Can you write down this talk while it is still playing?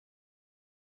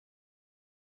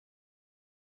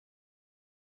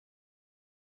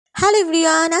Hello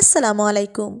everyone, Assalamu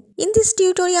alaikum. In this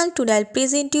tutorial today I'll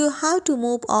present you how to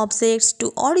move objects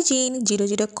to origin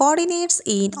 00 coordinates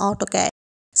in AutoCAD.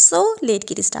 So let's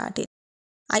get started.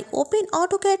 I open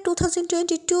AutoCAD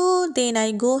 2022, then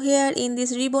I go here in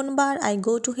this ribbon bar, I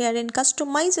go to here in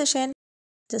customization,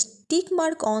 just tick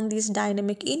mark on this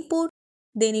dynamic input,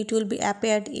 then it will be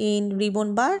appeared in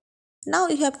ribbon bar. Now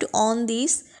you have to on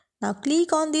this. Now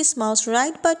click on this mouse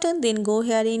right button, then go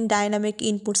here in dynamic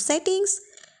input settings.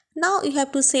 Now you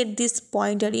have to set this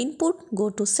pointer input, go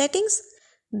to settings,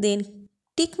 then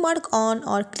tick mark on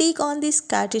or click on this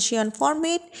Cartesian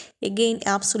format, again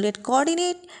absolute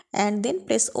coordinate, and then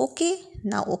press OK.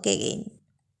 Now OK again.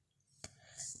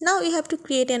 Now you have to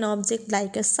create an object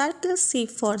like a circle, C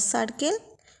for circle,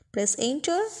 press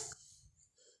enter.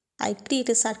 I create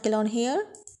a circle on here.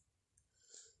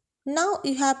 Now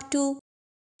you have to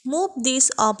move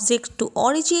this object to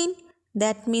origin,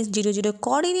 that means 00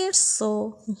 coordinates.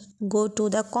 So go to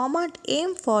the command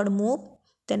M for move,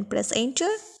 then press enter.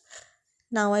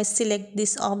 Now I select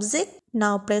this object,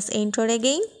 now press enter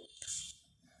again.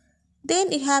 Then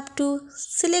you have to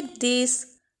select this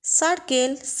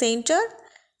circle center,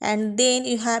 and then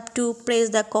you have to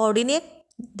press the coordinate,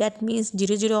 that means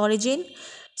 00 origin.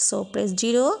 So press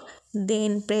 0,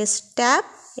 then press tab,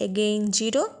 again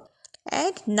 0,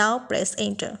 and now press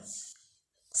enter.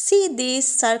 See,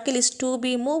 this circle is to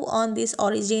be moved on this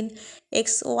origin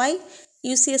XY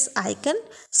UCS icon.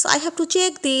 So I have to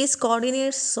check these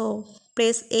coordinates. So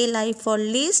press LI for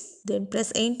list, then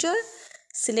press enter.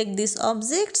 Select these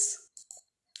objects,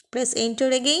 press enter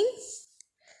again.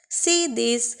 See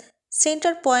this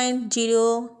center point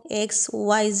 0, X,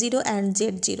 Y0 and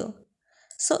Z0.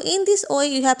 So in this way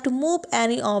you have to move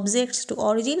any objects to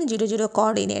origin 00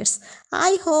 coordinates.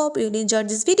 I hope you enjoyed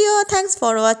this video. Thanks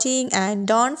for watching and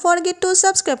don't forget to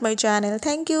subscribe my channel.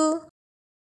 Thank you.